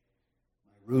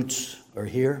roots are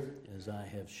here, as I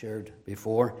have shared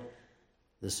before.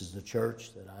 This is the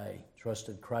church that I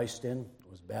trusted Christ in,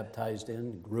 was baptized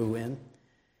in, grew in,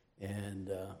 and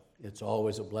it's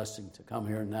always a blessing to come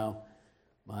here. Now,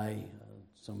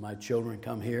 some of my children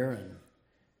come here, and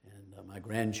my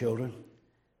grandchildren,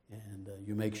 and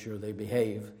you make sure they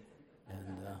behave,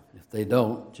 and if they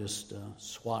don't, just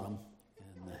swat them,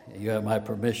 and you have my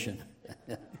permission.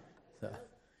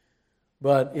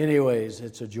 But anyways,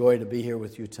 it's a joy to be here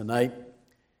with you tonight.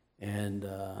 And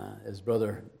as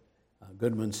Brother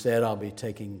Goodman said, I'll be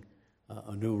taking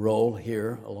a new role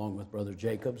here along with Brother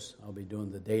Jacobs. I'll be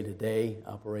doing the day-to-day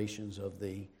operations of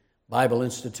the Bible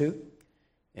Institute.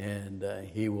 And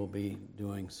he will be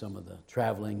doing some of the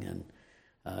traveling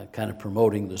and kind of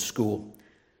promoting the school.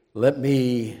 Let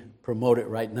me promote it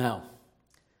right now.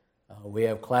 We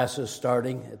have classes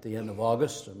starting at the end of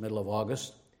August or middle of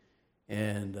August.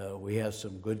 And we have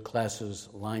some good classes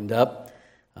lined up.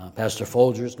 Pastor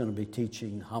Folger is going to be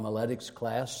teaching homiletics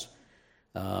class.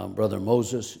 Brother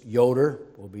Moses Yoder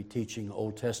will be teaching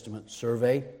Old Testament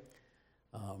survey.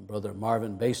 Brother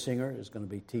Marvin Basinger is going to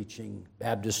be teaching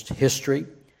Baptist history.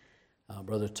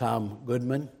 Brother Tom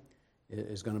Goodman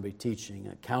is going to be teaching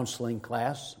a counseling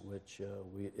class, which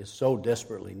is so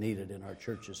desperately needed in our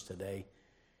churches today.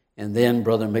 And then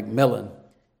Brother McMillan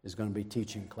is going to be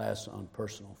teaching class on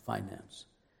personal finance.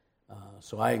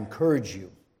 So I encourage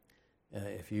you,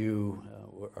 if you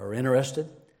are interested,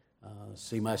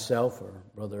 see myself or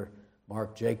Brother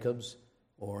Mark Jacobs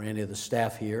or any of the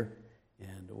staff here,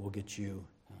 and we'll get you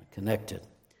connected.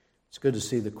 It's good to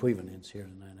see the Clevelands here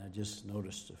tonight. I just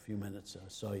noticed a few minutes, I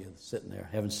saw you sitting there.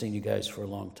 Haven't seen you guys for a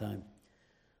long time.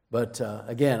 But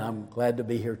again, I'm glad to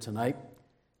be here tonight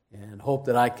and hope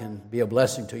that I can be a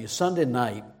blessing to you. Sunday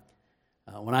night,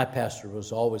 when I pastored,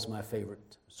 was always my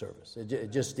favorite service.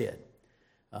 It just did.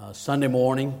 Sunday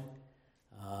morning,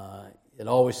 it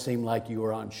always seemed like you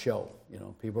were on show. You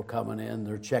know, people coming in,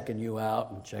 they're checking you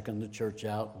out and checking the church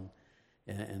out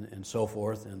and so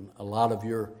forth. And a lot of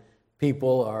your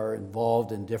people are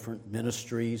involved in different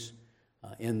ministries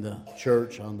in the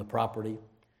church, on the property.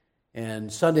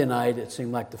 And Sunday night, it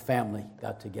seemed like the family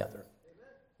got together.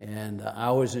 And I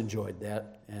always enjoyed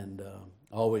that and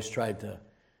always tried to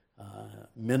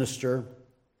minister,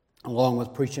 along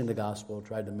with preaching the gospel,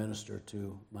 tried to minister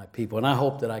to my people. And I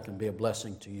hope that I can be a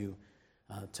blessing to you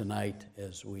tonight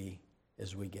as we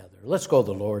gather. Let's go to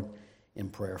the Lord in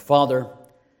prayer. Father,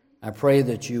 I pray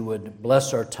that you would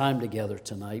bless our time together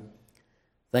tonight.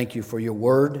 Thank you for your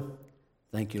word.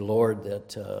 Thank you, Lord,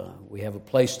 that we have a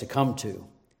place to come to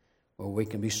where we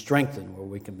can be strengthened, where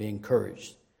we can be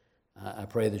encouraged. I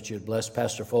pray that you'd bless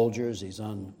Pastor Folger as he's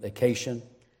on vacation.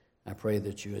 I pray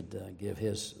that you would give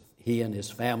he and his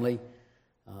family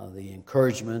the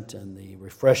encouragement and the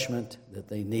refreshment that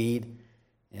they need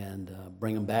and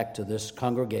bring them back to this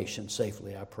congregation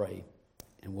safely, I pray.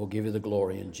 And we'll give you the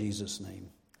glory in Jesus' name.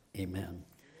 Amen.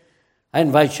 I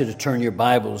invite you to turn your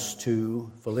Bibles to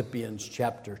Philippians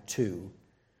chapter 2.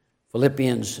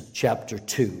 Philippians chapter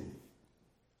 2.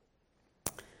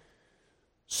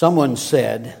 Someone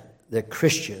said that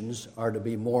Christians are to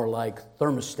be more like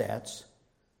thermostats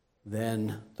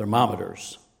than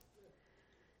thermometers.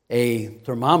 A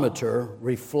thermometer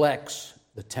reflects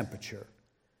the temperature.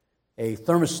 A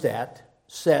thermostat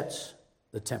sets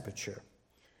the temperature.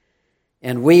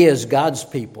 And we as God's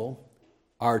people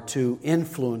are to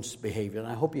influence behavior. And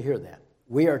I hope you hear that.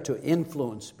 We are to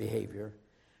influence behavior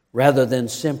rather than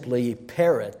simply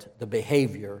parrot the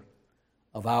behavior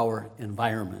of our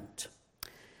environment.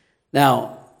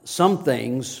 Now, some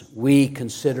things we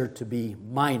consider to be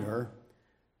minor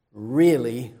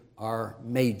really are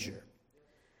major.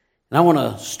 And I want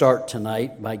to start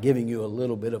tonight by giving you a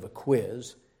little bit of a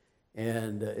quiz.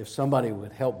 And if somebody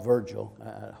would help Virgil,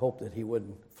 I hope that he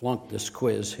wouldn't flunk this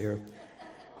quiz here.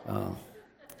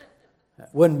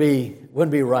 Wouldn't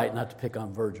be right not to pick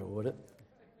on Virgil, would it?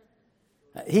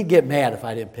 He'd get mad if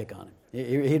I didn't pick on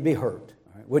him. He'd be hurt,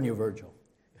 all right? Wouldn't you, Virgil?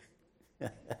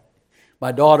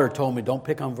 My daughter told me, don't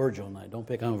pick on Virgil tonight. Don't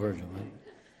pick on Virgil tonight.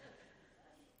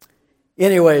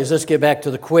 Anyways, let's get back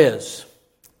to the quiz.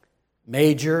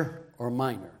 Major or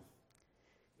minor?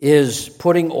 Is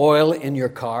putting oil in your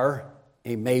car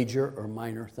a major or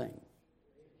minor thing?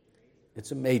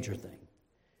 It's a major thing.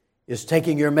 Is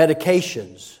taking your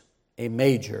medications a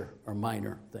major or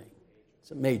minor thing? It's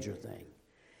a major thing.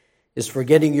 Is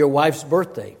forgetting your wife's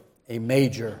birthday a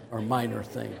major or minor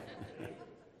thing?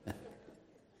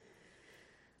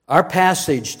 Our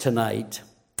passage tonight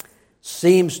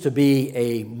seems to be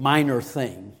a minor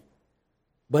thing,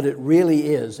 but it really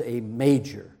is a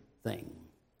major thing.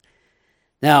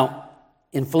 Now,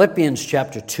 in Philippians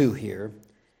chapter 2 here,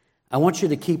 I want you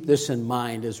to keep this in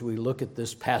mind as we look at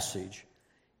this passage,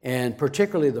 and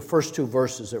particularly the first two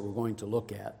verses that we're going to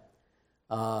look at.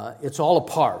 It's all a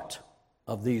part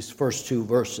of these first two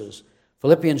verses.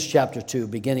 Philippians chapter 2,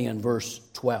 beginning in verse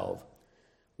 12.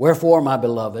 Wherefore, my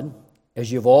beloved,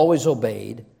 as you've always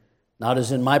obeyed, not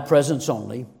as in my presence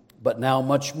only, but now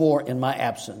much more in my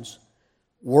absence,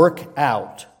 work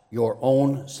out your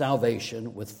own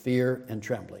salvation with fear and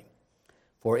trembling.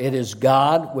 For it is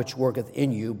God which worketh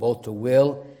in you both to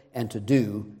will and to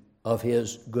do of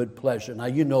his good pleasure. Now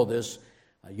you know this,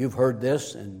 you've heard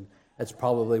this, and that's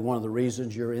probably one of the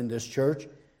reasons you're in this church.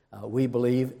 We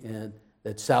believe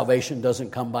that salvation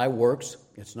doesn't come by works.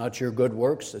 It's not your good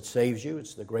works that saves you,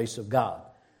 it's the grace of God.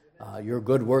 Your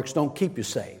good works don't keep you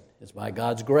saved. It's by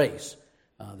God's grace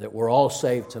that we're all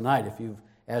saved tonight if you've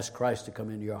asked Christ to come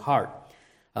into your heart.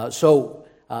 So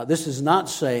this is not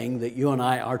saying that you and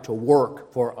I are to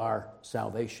work for our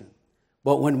salvation.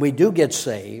 But when we do get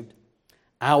saved,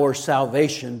 our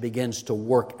salvation begins to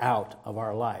work out of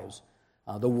our lives.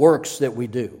 The works that we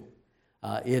do,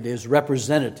 it is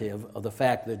representative of the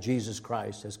fact that Jesus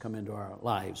Christ has come into our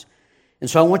lives. And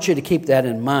so I want you to keep that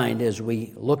in mind as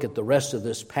we look at the rest of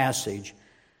this passage,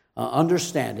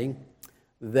 understanding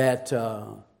that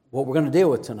what we're going to deal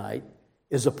with tonight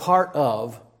is a part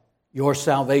of your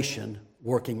salvation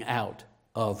working out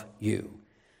of you.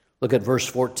 Look at verse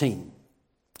 14.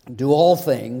 Do all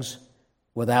things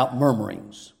without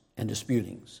murmurings and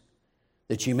disputings,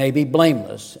 that ye may be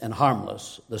blameless and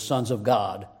harmless, the sons of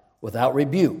God, without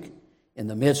rebuke, in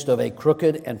the midst of a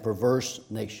crooked and perverse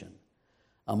nation,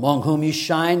 among whom ye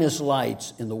shine as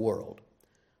lights in the world,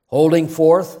 holding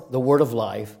forth the word of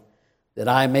life, that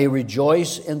I may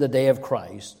rejoice in the day of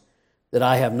Christ, that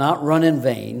I have not run in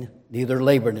vain, neither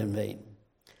labored in vain.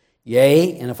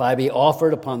 Yea, and if I be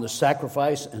offered upon the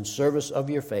sacrifice and service of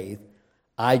your faith,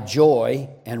 I joy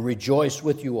and rejoice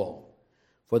with you all.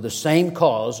 For the same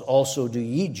cause also do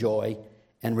ye joy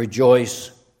and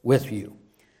rejoice with you.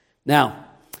 Now,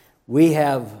 we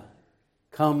have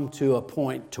come to a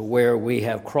point to where we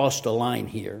have crossed a line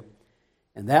here,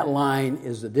 and that line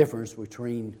is the difference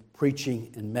between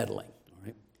preaching and meddling. All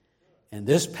right? And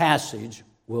this passage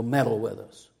will meddle with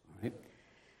us. All right?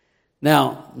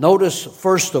 Now, notice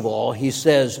first of all, he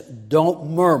says, don't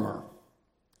murmur,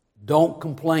 don't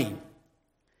complain.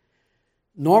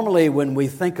 Normally, when we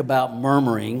think about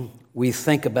murmuring, we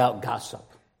think about gossip.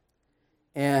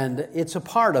 And it's a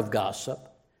part of gossip,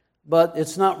 but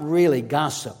it's not really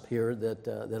gossip here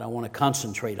that I want to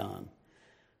concentrate on.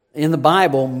 In the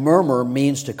Bible, murmur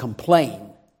means to complain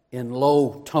in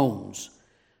low tones,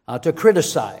 to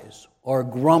criticize or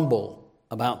grumble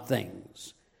about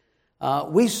things.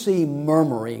 We see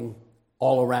murmuring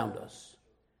all around us,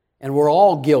 and we're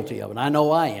all guilty of it. I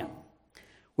know I am.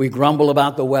 We grumble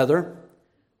about the weather.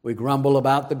 We grumble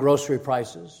about the grocery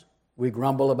prices. We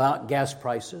grumble about gas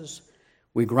prices.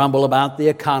 We grumble about the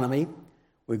economy.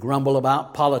 We grumble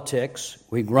about politics.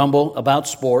 We grumble about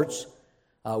sports.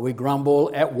 We grumble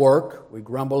at work. We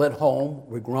grumble at home.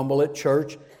 We grumble at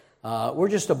church. We're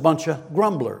just a bunch of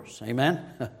grumblers. Amen?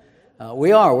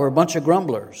 We are. We're a bunch of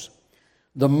grumblers.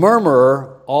 The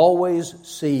murmurer always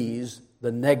sees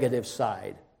the negative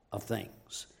side of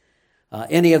things.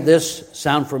 Any of this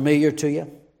sound familiar to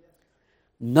you?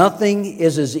 Nothing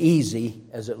is as easy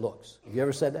as it looks. Have you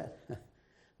ever said that?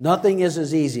 Nothing is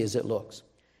as easy as it looks.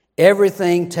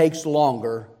 Everything takes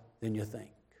longer than you think.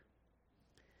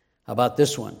 How about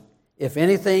this one? If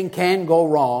anything can go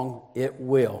wrong, it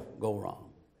will go wrong.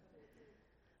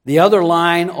 The other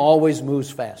line always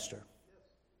moves faster.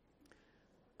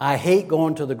 I hate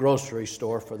going to the grocery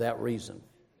store for that reason.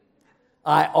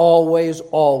 I always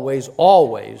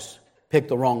pick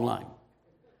the wrong line.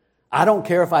 I don't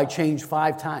care if I change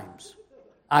 5 times.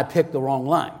 I pick the wrong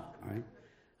line.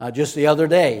 Right? Just the other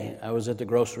day, I was at the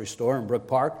grocery store in Brook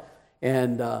Park,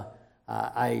 and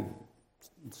I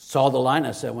saw the line.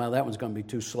 I said, well, that one's going to be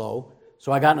too slow.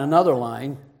 So I got in another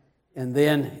line, and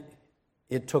then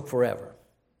it took forever.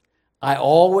 I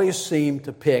always seem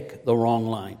to pick the wrong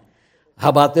line. How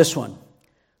about this one?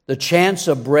 The chance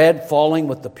of bread falling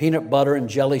with the peanut butter and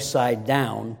jelly side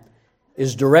down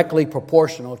is directly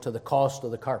proportional to the cost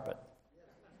of the carpet.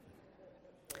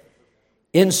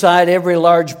 Inside every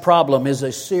large problem is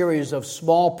a series of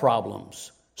small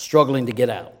problems struggling to get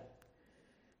out.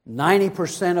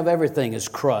 90% of everything is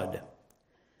crud.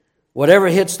 Whatever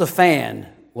hits the fan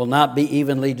will not be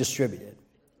evenly distributed.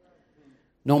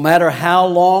 No matter how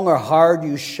long or hard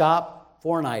you shop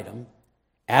for an item,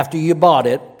 after you bought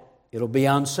it, it'll be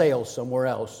on sale somewhere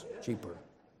else cheaper.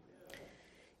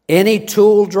 Any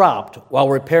tool dropped while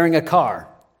repairing a car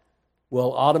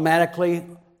will automatically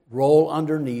roll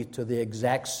underneath to the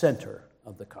exact center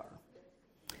of the car.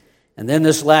 And then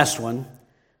this last one,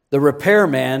 the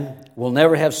repairman will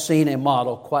never have seen a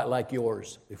model quite like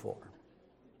yours before.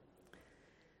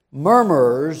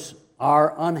 Murmurers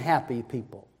are unhappy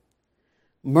people.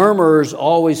 Murmurers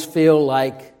always feel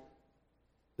like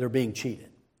they're being cheated.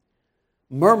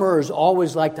 Murmurers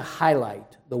always like to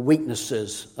highlight the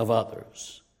weaknesses of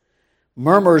others.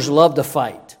 Murmurers love to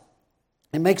fight.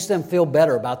 It makes them feel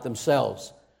better about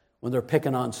themselves when they're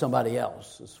picking on somebody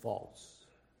else's faults.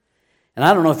 And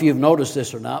I don't know if you've noticed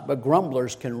this or not, but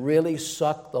grumblers can really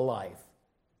suck the life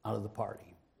out of the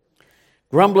party.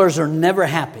 Grumblers are never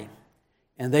happy,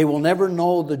 and they will never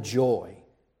know the joy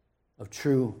of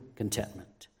true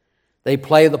contentment. They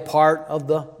play the part of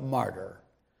the martyr.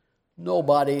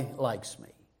 Nobody likes me.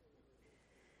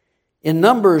 In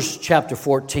Numbers chapter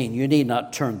 14, you need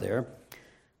not turn there,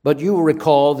 but you will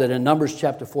recall that in Numbers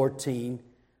chapter 14,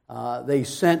 they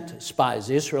sent spies.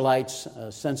 The Israelites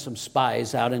sent some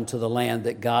spies out into the land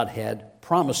that God had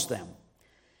promised them.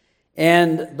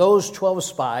 And those 12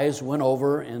 spies went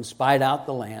over and spied out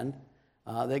the land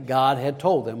that God had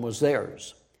told them was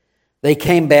theirs. They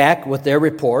came back with their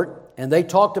report, and they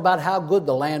talked about how good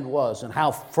the land was and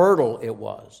how fertile it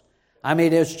was. I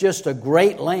mean, it's just a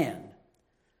great land.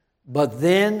 But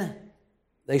then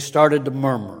they started to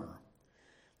murmur.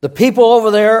 The people over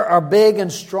there are big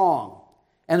and strong,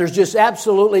 and there's just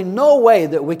absolutely no way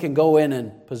that we can go in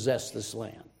and possess this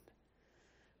land.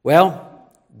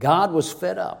 Well, God was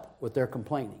fed up with their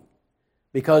complaining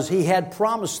because He had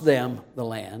promised them the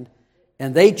land,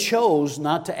 and they chose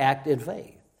not to act in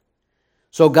faith.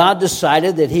 So God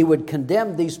decided that He would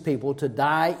condemn these people to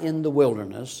die in the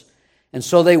wilderness, and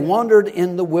so they wandered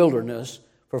in the wilderness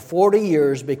for 40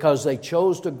 years because they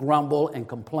chose to grumble and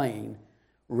complain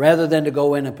rather than to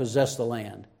go in and possess the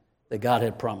land that God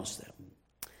had promised them.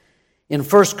 In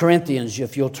 1 Corinthians,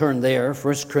 if you'll turn there,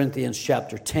 1 Corinthians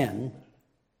chapter 10.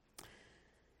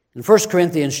 In 1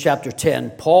 Corinthians chapter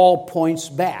 10, Paul points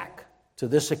back to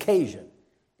this occasion,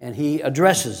 and he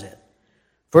addresses it.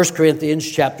 1 Corinthians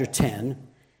chapter 10,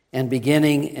 and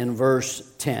beginning in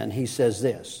verse 10, he says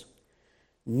this,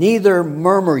 "Neither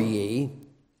murmur ye,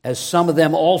 as some of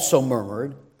them also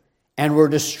murmured, and were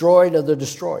destroyed of the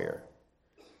destroyer.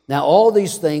 Now all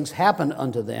these things happened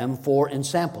unto them for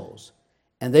ensamples,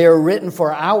 and they are written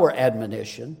for our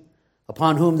admonition,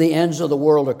 upon whom the ends of the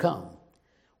world are come.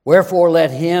 Wherefore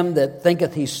let him that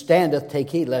thinketh he standeth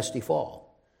take heed lest he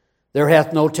fall. There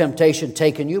hath no temptation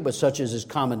taken you, but such as is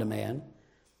common to man.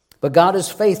 But God is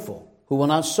faithful, who will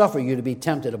not suffer you to be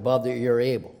tempted above that you are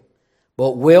able,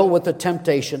 but will with the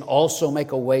temptation also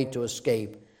make a way to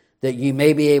escape, that ye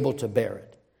may be able to bear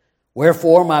it.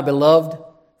 Wherefore, my beloved,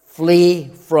 flee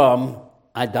from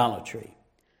idolatry."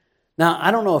 Now,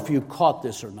 I don't know if you caught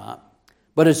this or not,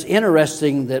 but it's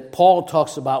interesting that Paul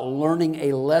talks about learning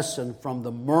a lesson from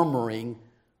the murmuring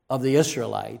of the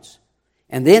Israelites,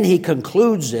 and then he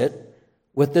concludes it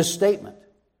with this statement,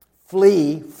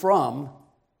 "Flee from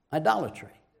idolatry."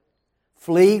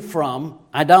 Flee from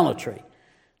idolatry.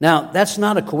 Now, that's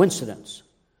not a coincidence.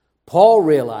 Paul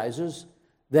realizes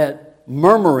that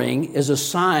murmuring is a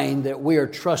sign that we are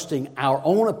trusting our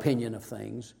own opinion of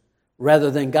things rather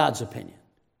than God's opinion.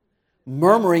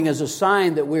 Murmuring is a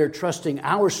sign that we are trusting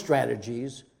our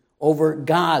strategies over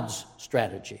God's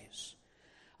strategies.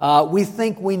 We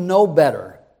think we know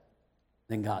better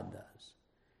than God does.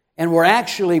 And we're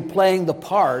actually playing the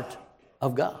part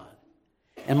of God.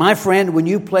 And my friend, when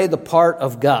you play the part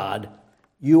of God,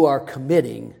 you are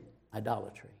committing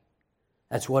idolatry.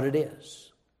 That's what it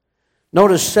is.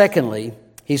 Notice, secondly,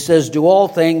 he says, "Do all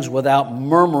things without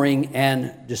murmuring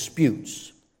and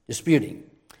disputing."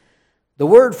 The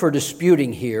word for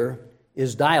disputing here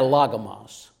is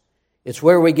dialogamos. It's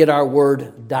where we get our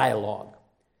word dialogue.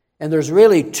 And there's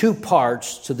really two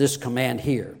parts to this command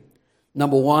here.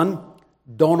 Number one,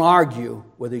 don't argue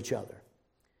with each other.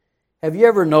 Have you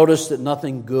ever noticed that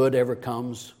nothing good ever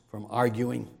comes from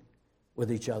arguing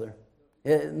with each other?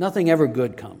 Nothing ever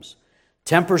good comes.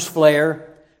 Tempers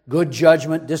flare, good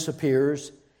judgment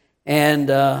disappears, and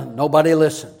nobody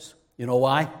listens. You know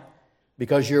why?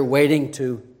 Because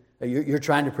you're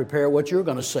trying to prepare what you're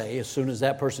going to say as soon as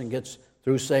that person gets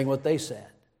through saying what they said.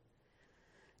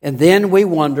 And then we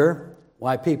wonder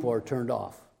why people are turned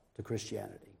off to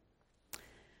Christianity.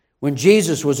 When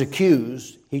Jesus was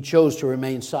accused, he chose to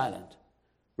remain silent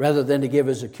rather than to give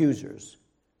his accusers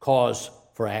cause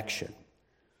for action.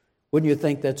 Wouldn't you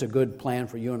think that's a good plan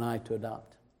for you and I to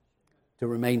adopt? To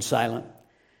remain silent?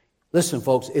 Listen,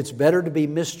 folks, it's better to be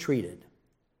mistreated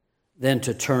than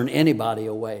to turn anybody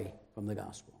away from the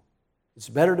gospel. It's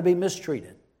better to be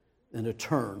mistreated than to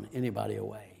turn anybody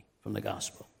away. from the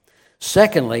gospel.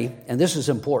 Secondly, and this is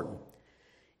important,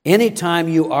 anytime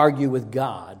you argue with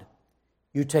God,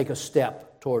 you take a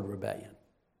step toward rebellion.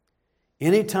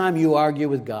 Anytime you argue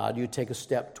with God, you take a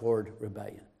step toward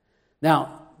rebellion.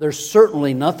 Now, there's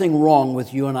certainly nothing wrong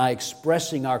with you and I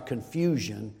expressing our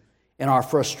confusion and our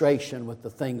frustration with the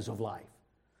things of life.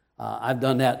 I've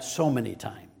done that so many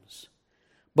times.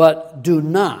 But do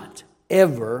not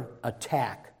ever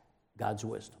attack God's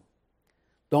wisdom.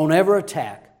 Don't ever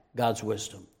attack God's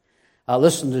wisdom.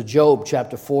 Listen to Job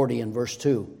chapter 40 and verse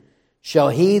 2. Shall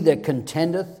he that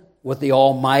contendeth with the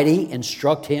Almighty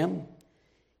instruct him?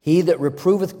 He that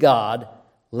reproveth God,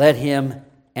 let him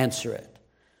answer it.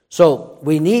 So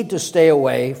we need to stay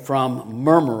away from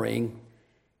murmuring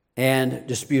and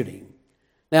disputing.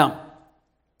 Now,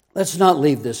 let's not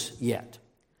leave this yet.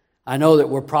 I know that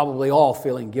we're probably all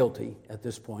feeling guilty at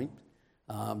this point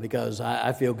because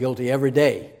I feel guilty every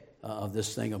day of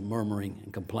this thing of murmuring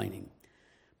and complaining.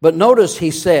 But notice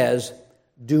he says,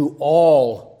 do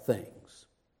all things.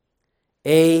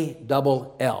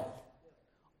 A-double-L.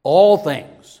 All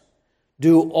things.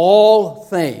 Do all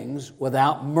things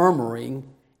without murmuring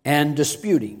and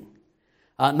disputing.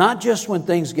 Not just when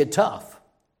things get tough,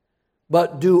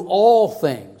 but do all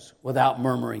things without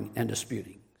murmuring and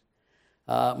disputing.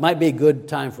 Might be a good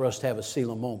time for us to have a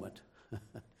Selah moment.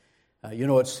 You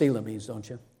know what Selah means, don't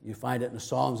you? You find it in the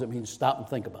Psalms. It means stop and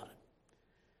think about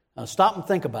it. Stop and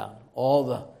think about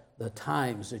all the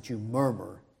times that you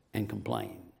murmur and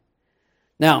complain.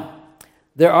 Now,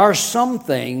 there are some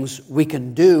things we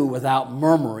can do without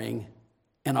murmuring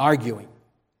and arguing.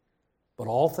 But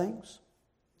all things?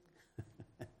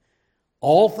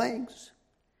 All things?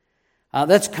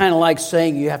 That's kind of like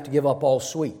saying you have to give up all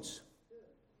sweets.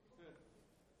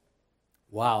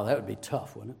 Wow, that would be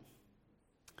tough, wouldn't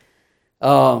it?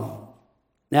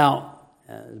 Now,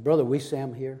 is Brother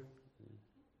Wissam here?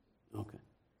 Okay.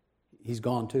 He's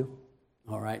gone too?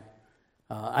 All right.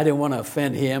 I didn't want to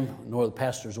offend him, nor the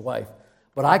pastor's wife,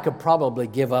 but I could probably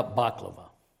give up baklava.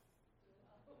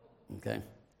 Okay.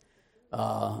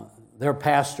 Their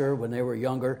pastor, when they were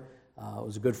younger,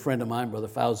 was a good friend of mine, Brother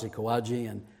Fauzi Kawaji,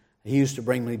 and he used to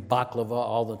bring me baklava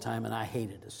all the time, and I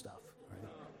hated this stuff. Right?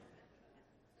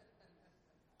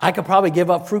 I could probably give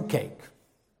up fruitcake.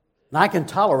 And I can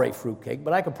tolerate fruitcake,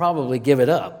 but I could probably give it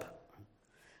up.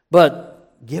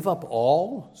 But give up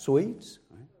all sweets?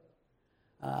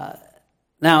 Right?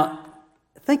 Now,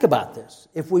 think about this.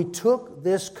 If we took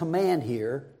this command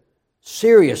here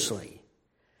seriously,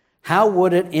 how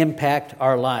would it impact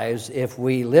our lives if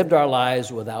we lived our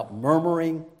lives without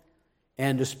murmuring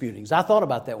and disputings? I thought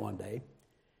about that one day,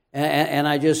 and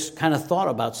I just kind of thought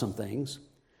about some things.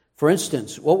 For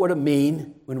instance, what would it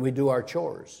mean when we do our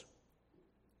chores?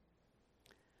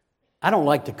 I don't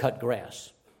like to cut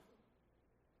grass.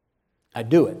 I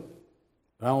do it,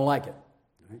 but I don't like it.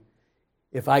 Right?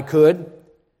 If I could,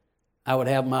 I would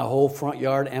have my whole front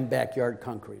yard and backyard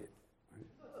concreted.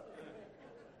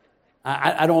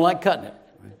 I don't like cutting it,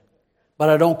 right? But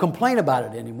I don't complain about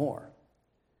it anymore.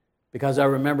 Because I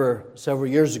remember several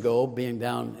years ago being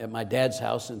down at my dad's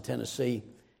house in Tennessee,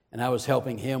 and I was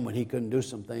helping him when he couldn't do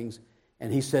some things,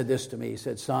 and he said this to me. He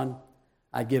said, son,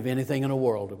 I'd give anything in the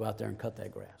world to go out there and cut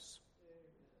that grass.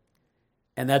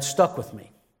 And that stuck with me,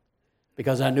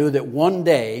 because I knew that one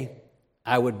day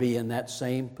I would be in that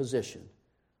same position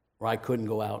where I couldn't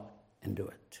go out and do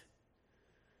it.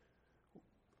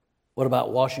 What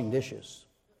about washing dishes?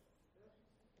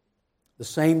 The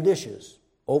same dishes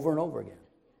over and over again.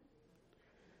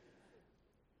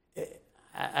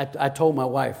 I told my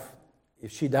wife,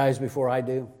 if she dies before I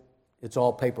do, it's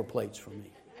all paper plates for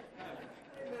me.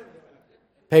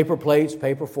 Paper plates,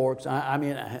 paper forks.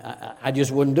 I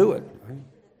just wouldn't do it. Right?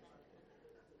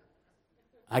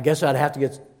 I guess I'd have to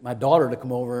get my daughter to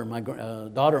come over and my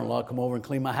daughter-in-law come over and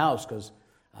clean my house because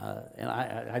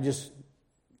I just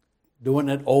doing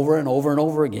it over and over and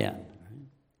over again.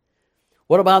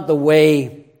 What about the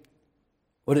way,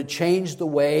 would it change the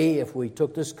way if we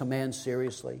took this command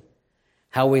seriously?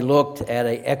 How we looked at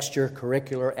an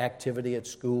extracurricular activity at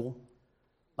school,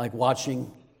 like watching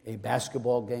a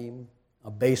basketball game,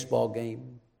 a baseball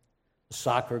game, a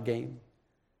soccer game?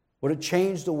 Would it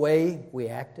change the way we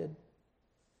acted?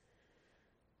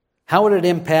 How would it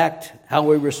impact how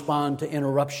we respond to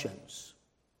interruptions?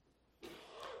 Do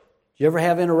you ever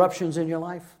have interruptions in your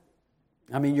life?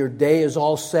 I mean, your day is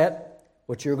all set,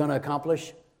 what you're going to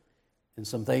accomplish, and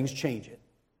some things change it.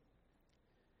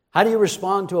 How do you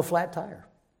respond to a flat tire?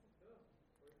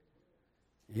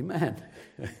 Amen.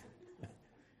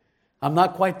 I'm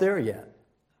not quite there yet.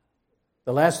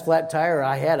 The last flat tire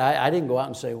I had, I didn't go out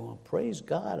and say, well, praise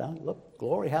God, look,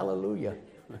 glory, hallelujah.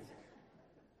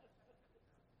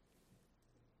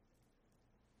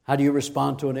 How do you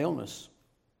respond to an illness?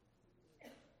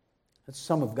 That's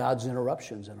some of God's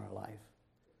interruptions in our life.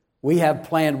 We have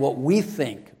planned what we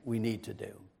think we need to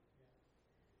do.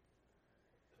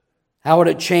 How would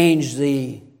it change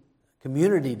the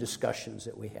community discussions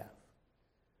that we have?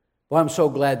 Well, I'm so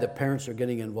glad that parents are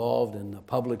getting involved in the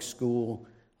public school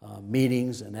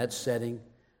meetings and that setting.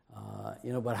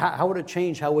 But how would it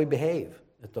change how we behave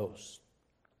at those?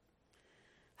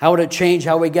 How would it change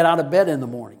how we get out of bed in the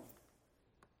morning?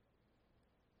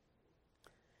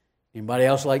 Anybody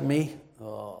else like me?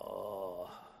 Oh,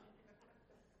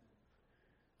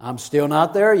 I'm still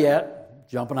not there yet.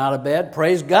 Jumping out of bed.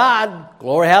 Praise God.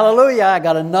 Glory, hallelujah. I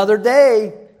got another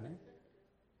day.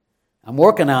 I'm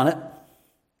working on it.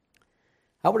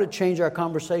 How would it change our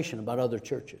conversation about other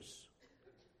churches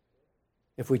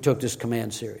if we took this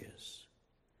command serious?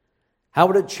 How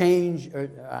would it change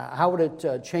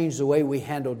the way we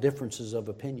handle differences of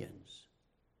opinions?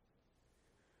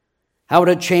 How would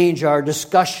it change our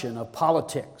discussion of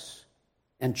politics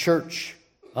and church,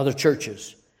 other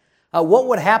churches? What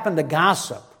would happen to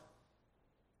gossip?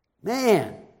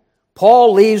 Man,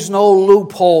 Paul leaves no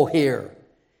loophole here.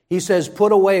 He says,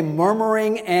 put away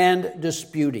murmuring and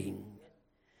disputing.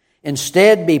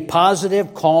 Instead, be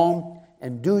positive, calm,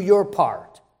 and do your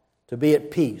part to be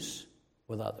at peace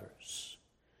with others.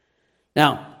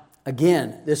 Now,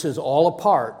 again, this is all a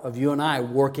part of you and I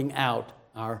working out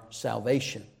our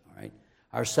salvation. All right?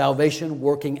 Our salvation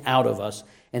working out of us.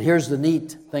 And here's the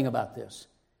neat thing about this.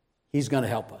 He's going to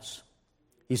help us.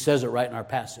 He says it right in our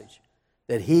passage,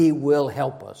 that He will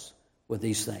help us with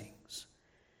these things.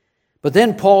 But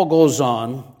then Paul goes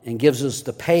on and gives us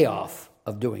the payoff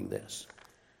of doing this.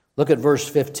 Look at verse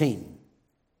 15.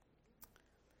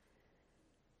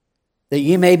 That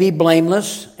ye may be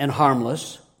blameless and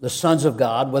harmless, the sons of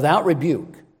God, without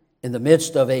rebuke, in the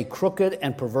midst of a crooked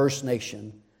and perverse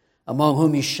nation, among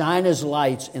whom ye shine as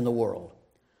lights in the world,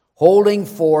 holding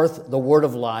forth the word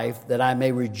of life, that I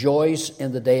may rejoice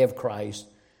in the day of Christ,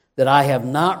 that I have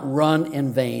not run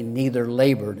in vain, neither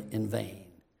labored in vain.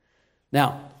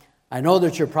 Now, I know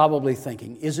that you're probably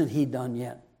thinking, isn't he done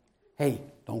yet? Hey,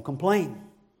 don't complain.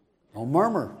 Don't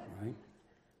murmur. Right?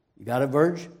 You got it,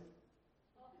 Verge?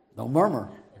 Don't murmur.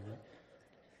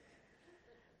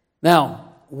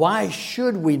 Now, why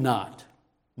should we not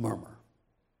murmur?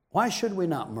 Why should we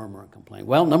not murmur and complain?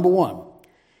 Well, number one,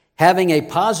 having a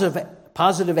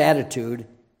positive attitude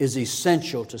is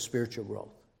essential to spiritual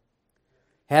growth.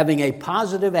 Having a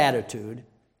positive attitude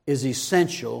is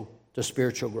essential to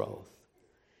spiritual growth.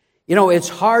 You know, it's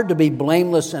hard to be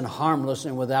blameless and harmless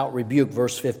and without rebuke,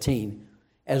 verse 15,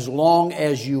 as long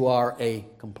as you are a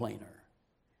complainer.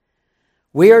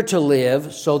 We are to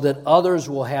live so that others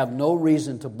will have no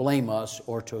reason to blame us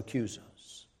or to accuse us.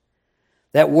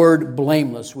 That word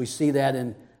blameless, we see that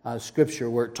in Scripture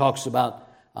where it talks about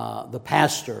the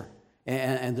pastor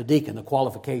and the deacon, the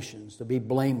qualifications, to be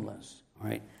blameless. All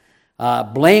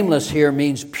right? Blameless here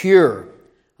means pure,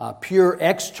 pure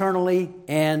externally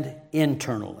and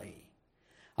internally.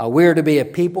 We are to be a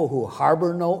people who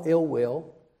harbor no ill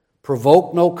will,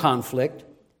 provoke no conflict,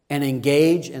 and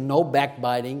engage in no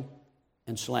backbiting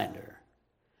and slander.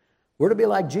 We're to be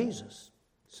like Jesus,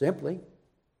 simply.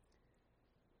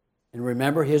 And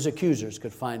remember, his accusers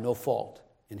could find no fault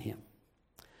in him.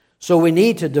 So we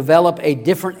need to develop a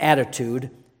different attitude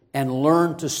and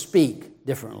learn to speak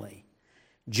differently.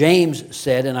 James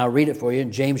said, and I'll read it for you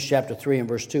in James chapter 3 and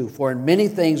verse 2, "For in many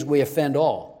things we offend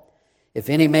all. If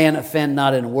any man offend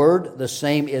not in word, the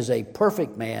same is a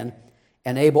perfect man,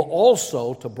 and able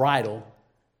also to bridle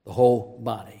the whole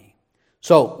body."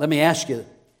 So let me ask you,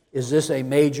 is this a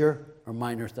major or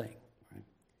minor thing?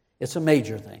 It's a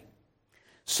major thing.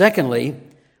 Secondly,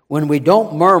 when we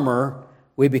don't murmur,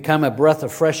 we become a breath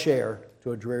of fresh air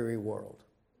to a dreary world.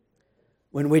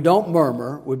 When we don't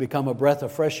murmur, we become a breath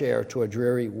of fresh air to a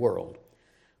dreary world.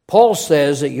 Paul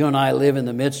says that you and I live in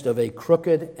the midst of a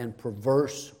crooked and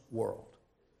perverse world.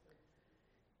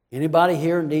 Anybody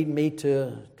here need me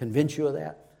to convince you of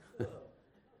that?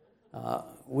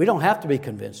 We don't have to be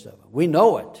convinced of it. We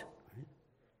know it.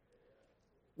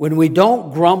 When we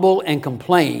don't grumble and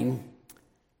complain,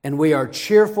 and we are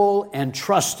cheerful and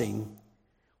trusting,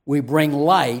 we bring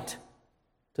light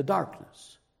to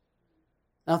darkness.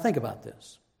 Now think about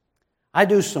this. I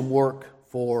do some work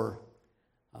for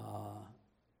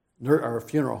our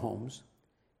funeral homes,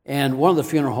 and one of the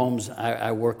funeral homes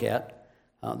I work at,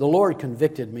 the Lord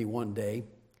convicted me one day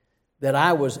that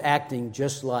I was acting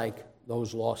just like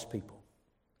those lost people.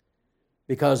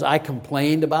 Because I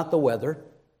complained about the weather,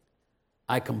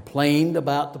 I complained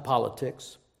about the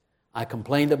politics, I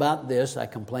complained about this, I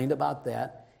complained about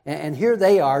that, and here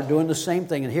they are doing the same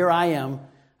thing, and here I am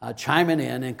chiming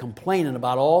in and complaining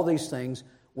about all these things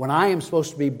when I am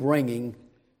supposed to be bringing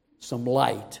some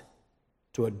light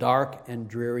to a dark and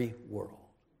dreary world.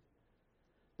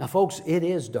 Now, folks, it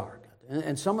is dark.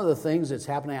 And some of the things that's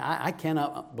happening, I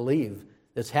cannot believe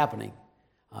that's happening.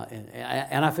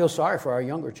 And I feel sorry for our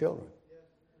younger children,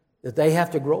 that they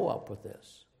have to grow up with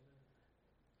this.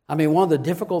 I mean, one of the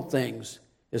difficult things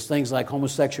is things like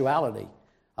homosexuality.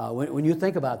 When you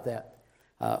think about that,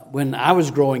 when I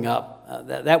was growing up,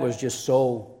 that was just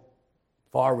so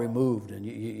far removed. And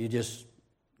you just...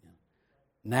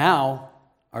 Now,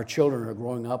 our children are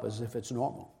growing up as if it's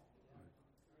normal.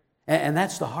 And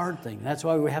that's the hard thing. That's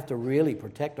why we have to really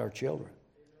protect our children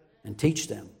and teach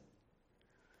them.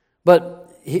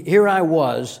 But here I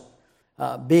was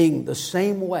being the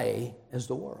same way as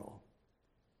the world.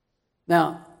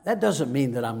 Now, that doesn't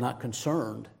mean that I'm not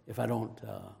concerned if I don't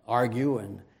argue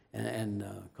and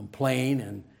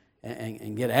complain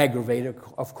and get aggravated.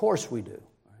 Of course we do.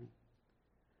 Right?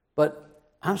 But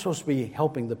I'm supposed to be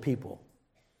helping the people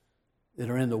that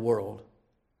are in the world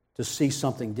to see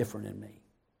something different in me.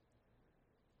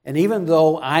 And even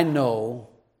though I know,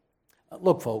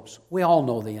 look, folks, we all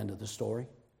know the end of the story.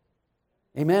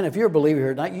 Amen. If you're a believer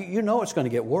here tonight, you know it's going to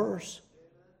get worse.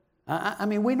 I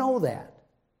mean, we know that.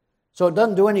 So it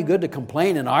doesn't do any good to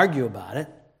complain and argue about it.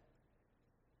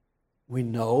 We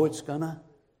know it's going to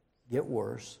get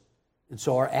worse. And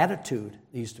so our attitude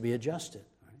needs to be adjusted.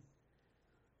 Right?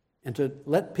 And to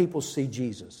let people see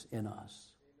Jesus in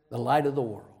us, the light of the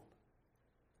world.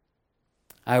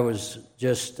 I was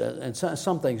just, and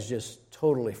some things just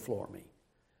totally floor me.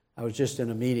 I was just in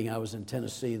a meeting. I was in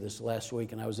Tennessee this last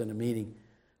week, and I was in a meeting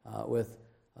with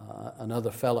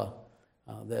another fella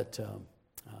that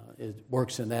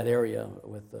works in that area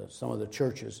with some of the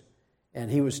churches.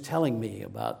 And he was telling me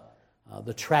about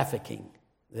the trafficking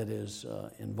that is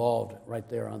involved right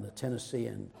there on the Tennessee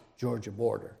and Georgia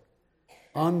border.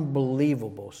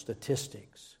 Unbelievable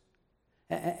statistics.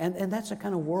 And that's the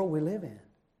kind of world we live in.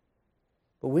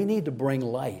 But we need to bring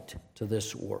light to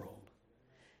this world.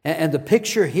 And the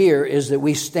picture here is that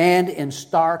we stand in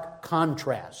stark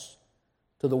contrast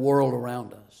to the world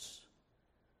around us.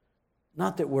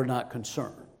 Not that we're not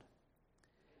concerned.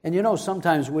 And you know,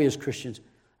 sometimes we as Christians,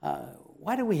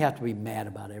 why do we have to be mad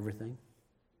about everything?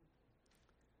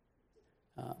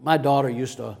 My daughter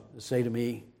used to say to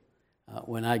me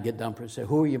when I get done, say,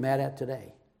 "Who are you mad at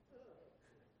today?"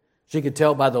 She could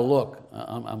tell by the look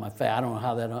on my face. I don't know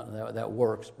how that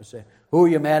works, but say, "Who are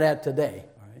you mad at today?"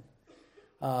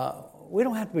 All right? We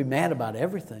don't have to be mad about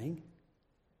everything.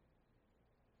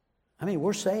 I mean,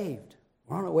 we're saved.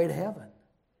 We're on our way to heaven.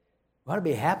 We ought to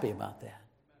be happy about that.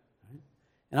 Right?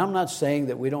 And I'm not saying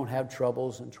that we don't have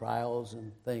troubles and trials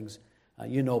and things.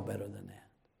 You know better than that.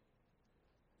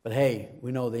 But hey,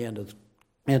 we know the end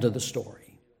of the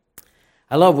story.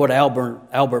 I love what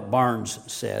Albert Barnes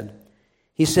said.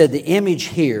 He said, "The image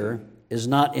here is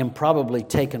not improbably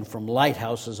taken from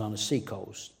lighthouses on a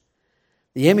seacoast.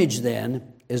 The image,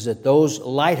 then, is that those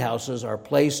lighthouses are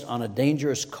placed on a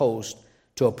dangerous coast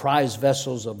to apprise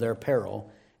vessels of their peril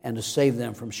and to save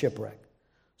them from shipwreck.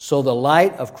 So the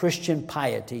light of Christian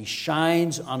piety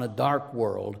shines on a dark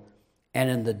world and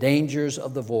in the dangers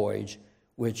of the voyage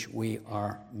which we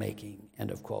are making."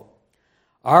 End of quote.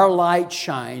 Our light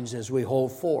shines as we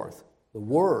hold forth the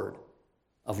word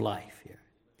of life here.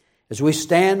 As we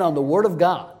stand on the Word of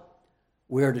God,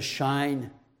 we are to shine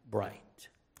bright.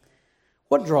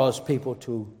 What draws people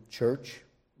to church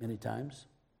many times?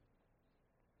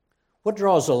 What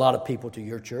draws a lot of people to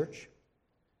your church?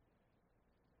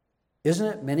 Isn't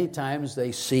it many times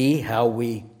they see how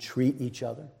we treat each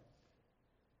other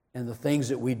and the things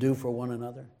that we do for one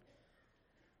another?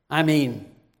 I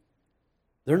mean,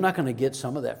 they're not going to get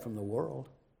some of that from the world.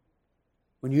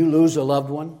 When you lose a loved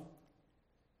one,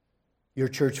 your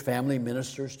church family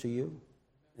ministers to you,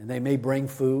 and they may bring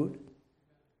food,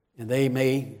 and they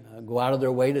may go out of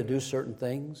their way to do certain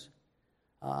things.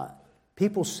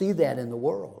 People see that in the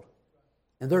world,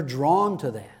 and they're drawn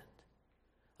to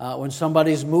that. When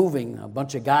somebody's moving, a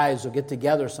bunch of guys will get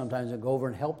together sometimes and go over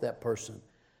and help that person.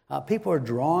 People are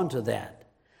drawn to that.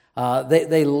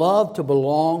 They love to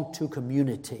belong to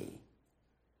community.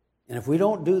 And if we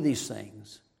don't do these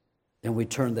things, then we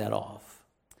turn that off.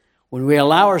 When we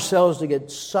allow ourselves to get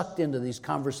sucked into these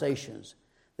conversations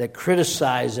that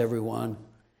criticize everyone,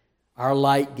 our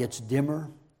light gets dimmer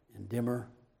and dimmer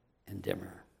and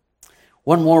dimmer.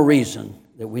 One more reason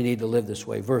that we need to live this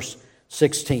way. Verse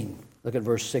 16. Look at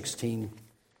verse 16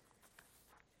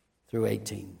 through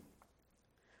 18.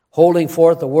 "Holding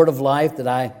forth the word of life, that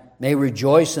I may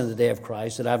rejoice in the day of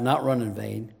Christ, that I have not run in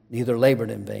vain, neither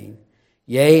labored in vain,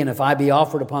 Yea, and if I be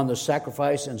offered upon the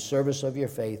sacrifice and service of your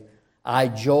faith, I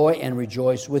joy and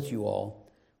rejoice with you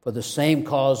all. For the same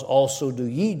cause also do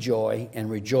ye joy and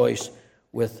rejoice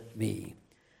with me.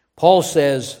 Paul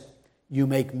says, you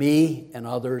make me and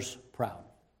others proud.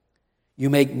 You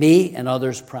make me and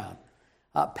others proud.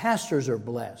 Pastors are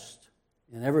blessed.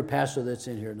 And every pastor that's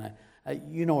in here tonight,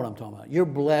 you know what I'm talking about. You're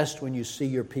blessed when you see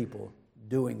your people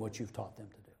doing what you've taught them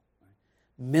to do.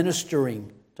 Right?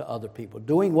 Ministering to other people,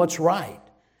 doing what's right,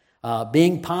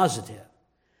 being positive.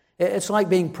 It's like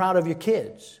being proud of your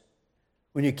kids.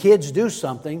 When your kids do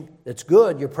something that's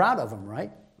good, you're proud of them,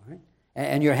 right?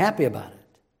 And you're happy about it.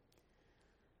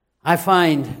 I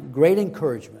find great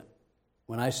encouragement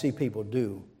when I see people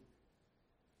do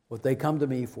what they come to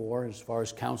me for as far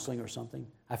as counseling or something.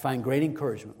 I find great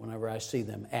encouragement whenever I see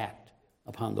them act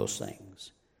upon those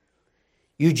things.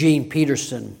 Eugene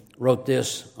Peterson wrote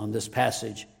this on this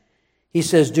passage. He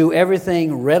says, do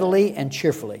everything readily and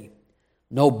cheerfully.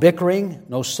 No bickering,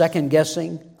 no second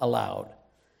guessing allowed.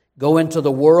 Go into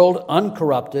the world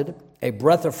uncorrupted, a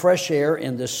breath of fresh air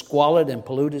in this squalid and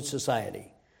polluted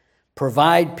society.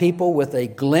 Provide people with a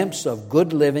glimpse of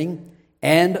good living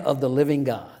and of the living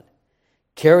God.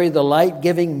 Carry the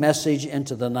light-giving message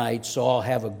into the night so I'll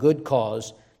have a good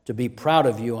cause to be proud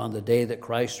of you on the day that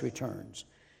Christ returns.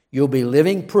 You'll be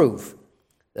living proof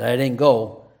that I didn't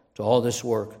go to all this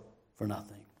work for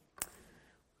nothing.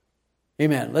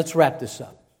 Amen. Let's wrap this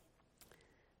up.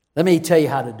 Let me tell you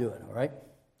how to do it, all right?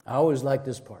 I always like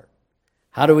this part.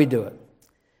 How do we do it?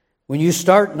 When you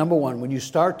start, number one, when you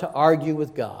start to argue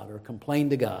with God or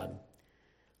complain to God,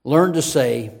 learn to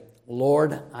say,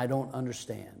 Lord, I don't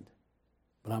understand,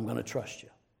 but I'm going to trust you.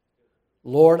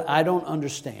 Lord, I don't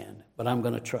understand, but I'm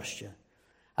going to trust you.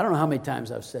 I don't know how many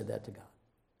times I've said that to God.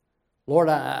 Lord,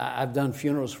 I've done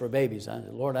funerals for babies.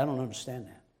 Lord, I don't understand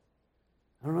that.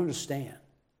 I don't understand.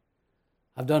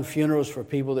 I've done funerals for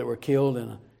people that were killed in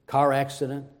a car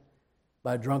accident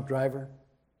by a drunk driver,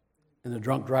 and the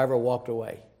drunk driver walked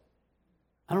away.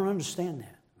 I don't understand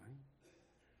that.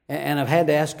 Right? And I've had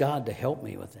to ask God to help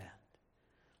me with that.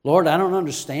 Lord, I don't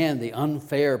understand the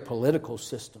unfair political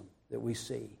system that we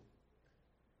see.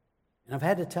 And I've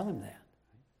had to tell him that.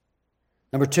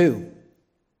 Number two,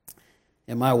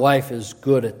 and my wife is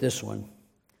good at this one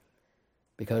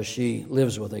because she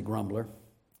lives with a grumbler.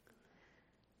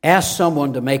 Ask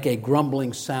someone to make a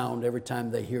grumbling sound every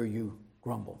time they hear you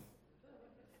grumble.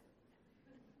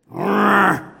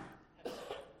 Can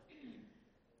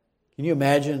you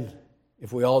imagine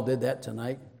if we all did that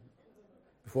tonight?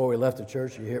 Before we left the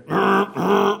church, you hear...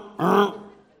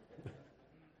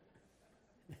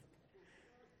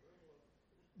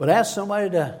 But ask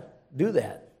somebody to do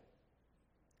that.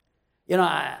 You know,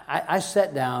 I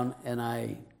sat down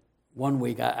and one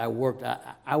week I worked,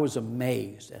 I was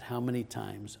amazed at how many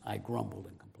times I grumbled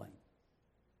and complained.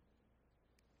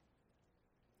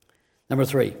 Number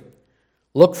three,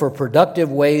 look for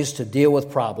productive ways to deal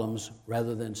with problems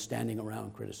rather than standing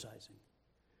around criticizing.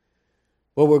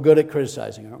 Well, we're good at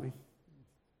criticizing, aren't we?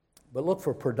 But look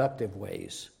for productive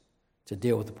ways to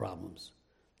deal with the problems.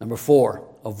 Number four,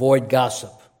 avoid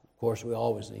gossip. Of course, we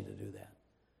always need to do that.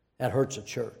 That hurts a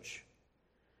church.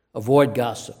 Avoid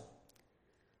gossip.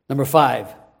 Number five,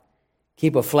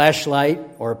 keep a flashlight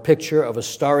or a picture of a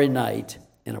starry night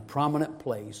in a prominent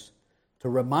place to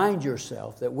remind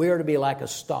yourself that we are to be like a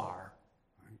star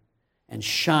and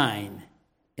shine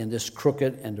in this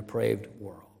crooked and depraved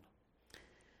world.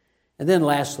 And then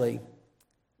lastly,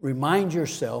 remind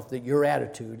yourself that your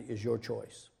attitude is your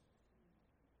choice.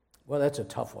 Well, that's a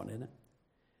tough one, isn't it?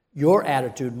 Your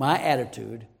attitude, my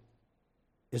attitude,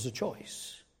 is a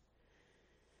choice.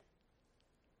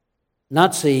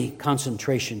 Nazi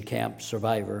concentration camp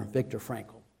survivor Viktor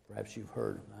Frankl, perhaps you've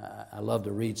heard. I love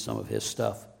to read some of his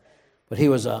stuff. But he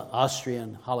was an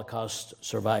Austrian Holocaust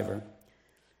survivor.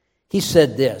 He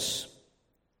said this,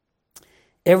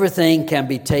 everything can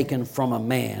be taken from a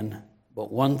man, but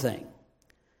one thing,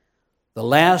 the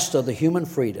last of the human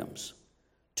freedoms,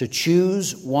 to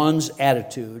choose one's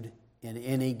attitude in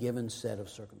any given set of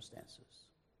circumstances.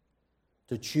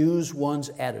 To choose one's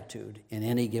attitude in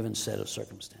any given set of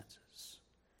circumstances.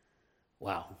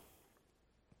 Wow.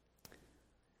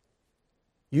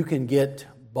 You can get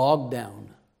bogged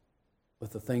down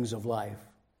with the things of life,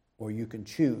 or you can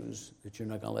choose that you're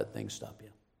not going to let things stop you.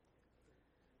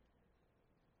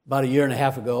 About a year and a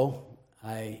half ago,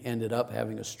 I ended up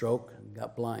having a stroke and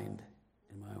got blind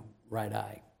in my right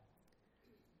eye.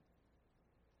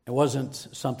 It wasn't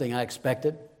something I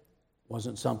expected,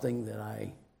 wasn't something that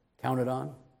I counted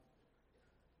on,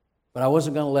 but I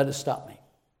wasn't going to let it stop me.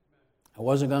 I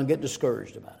wasn't going to get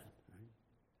discouraged about it.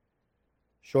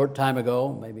 Short time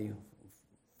ago, maybe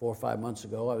 4 or 5 months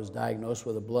ago, I was diagnosed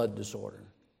with a blood disorder.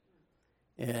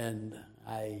 And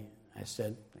I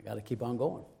said, I got to keep on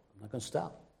going. I'm not going to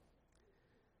stop.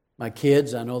 My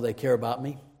kids, I know they care about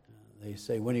me. They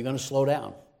say, when are you going to slow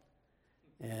down?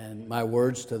 And my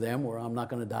words to them were, I'm not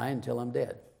going to die until I'm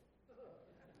dead.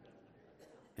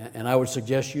 And I would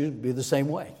suggest you be the same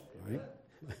way. Right?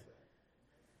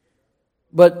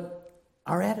 But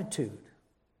our attitude.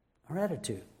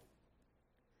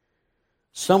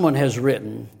 Someone has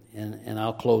written, and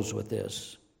I'll close with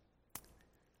this.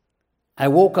 I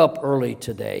woke up early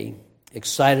today,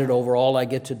 excited over all I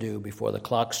get to do before the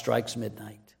clock strikes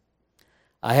midnight.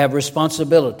 I have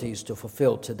responsibilities to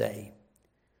fulfill today.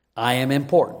 I am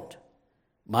important.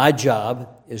 My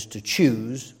job is to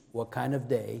choose what kind of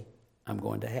day I'm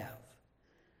going to have.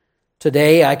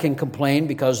 Today I can complain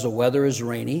because the weather is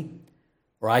rainy,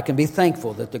 or I can be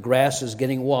thankful that the grass is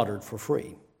getting watered for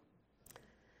free.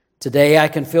 Today I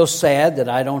can feel sad that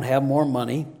I don't have more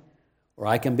money, or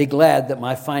I can be glad that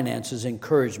my finances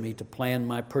encourage me to plan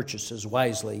my purchases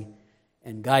wisely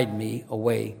and guide me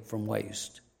away from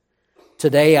waste.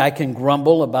 Today I can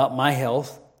grumble about my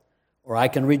health, or I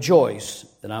can rejoice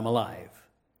that I'm alive.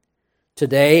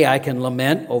 Today I can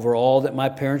lament over all that my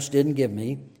parents didn't give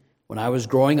me when I was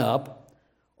growing up,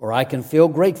 or I can feel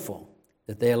grateful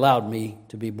that they allowed me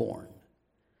to be born.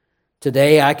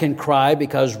 Today I can cry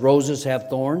because roses have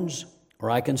thorns, or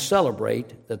I can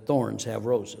celebrate that thorns have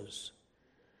roses.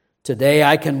 Today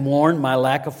I can mourn my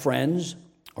lack of friends,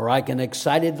 or I can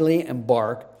excitedly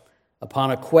embark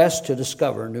upon a quest to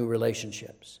discover new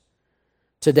relationships.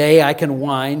 Today I can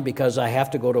whine because I have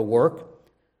to go to work,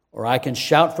 or I can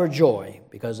shout for joy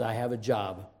because I have a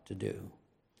job to do.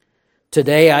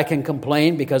 Today I can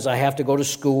complain because I have to go to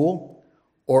school,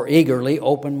 or eagerly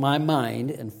open my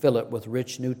mind and fill it with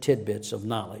rich new tidbits of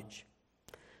knowledge.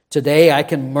 Today I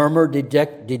can murmur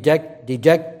dejectedly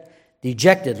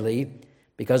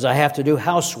because I have to do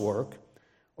housework,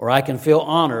 or I can feel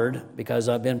honored because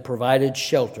I've been provided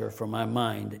shelter for my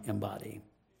mind and body.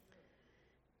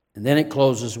 And then it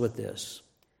closes with this.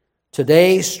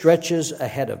 Today stretches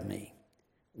ahead of me,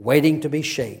 waiting to be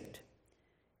shaped.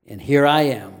 And here I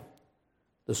am,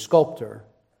 the sculptor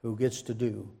who gets to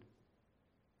do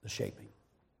the shaping.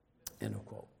 End of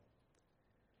quote.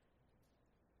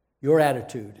 Your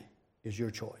attitude is your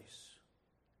choice.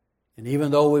 And even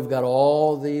though we've got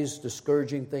all these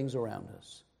discouraging things around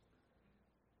us,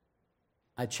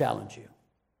 I challenge you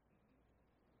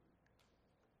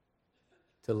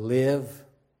to live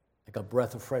like a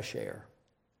breath of fresh air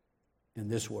in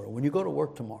this world. When you go to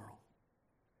work tomorrow,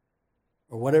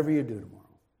 or whatever you do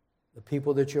tomorrow, the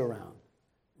people that you're around,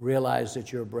 realize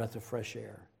that you're a breath of fresh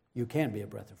air. You can be a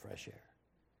breath of fresh air.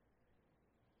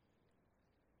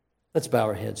 Let's bow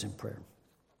our heads in prayer.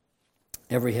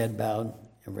 Every head bowed,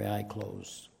 every eye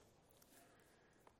closed.